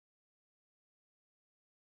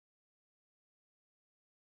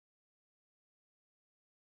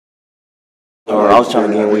I was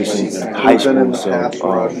trying to gain weight since high school, so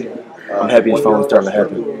I'm happy it's finally starting to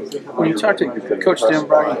happen. When you talked to Coach Dan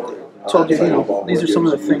Brown, told you, these are some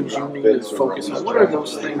of the things you need to focus on. What are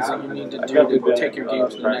those things that you need to do to take your game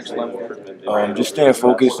to the next level? Just staying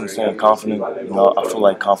focused and staying confident. I feel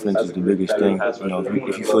like confidence is the biggest thing.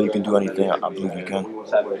 If you feel you can do anything, I believe you can.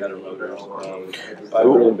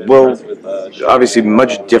 Well, obviously,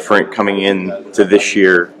 much different coming in to this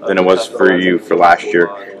year than it was for you for last year.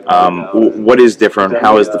 What is different?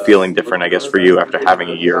 How is the feeling different, I guess, for you after having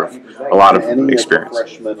a year of a lot of experience?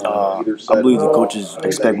 I believe the coaches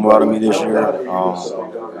expect more out of me this year.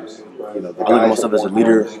 I look at myself as a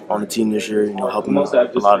leader on the team this year, helping a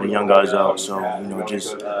lot of the young guys out. So,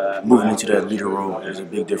 just moving into that leader role is a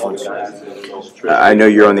big difference. I know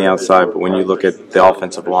you're on the outside, but when you look at the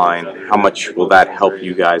offensive line, how much will that help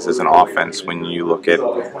you guys as an offense when you look at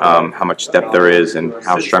how much depth there is and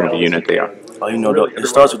how strong of a unit they are? It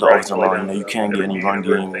starts with the offensive line. You can't get any run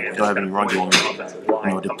game. If you don't have any run game,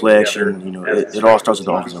 the play action, it all starts with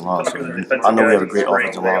the offensive line. So I know we have a great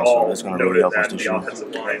offensive line, so that's going to really help us this year.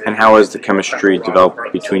 And how has the chemistry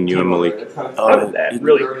developed between you and Malik?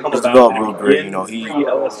 It's developed real great.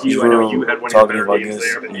 He's real talkative, I guess.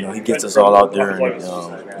 He gets us all out there, and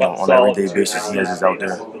on an everyday basis, he has us out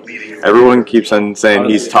there. Everyone keeps on saying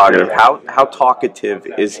he's talkative. How talkative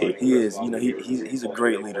is he? He is. He's a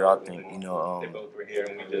great leader, I think.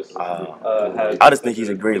 I just think he's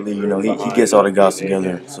a great leader. He gets all the guys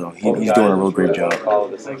together, so he's doing a real great job.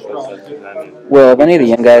 Well, have any of the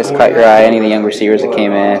young guys caught your eye? Any of the young receivers that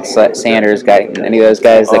came in? Sanders, any of those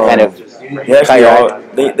guys that kind of caught your eye?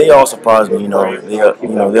 They all surprised me.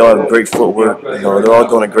 They all have great footwork. They're all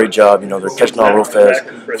doing a great job. They're catching on real fast,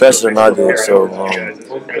 faster than I did. So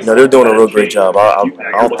they're doing a real great job. I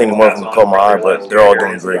don't think one of them caught my eye, but they're all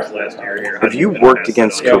doing great. Have you worked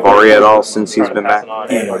against Kavari at all since he's been back?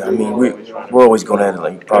 Yeah, we're always going at it.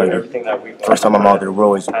 Like probably the first time I'm out there,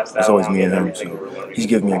 it's always me and him. So he's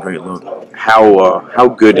giving me a great look. How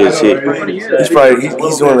good is he?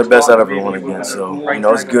 He's one of the best I've ever won against. So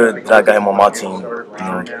it's good that I got him on my team.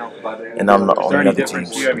 And I'm on the other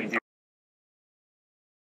teams.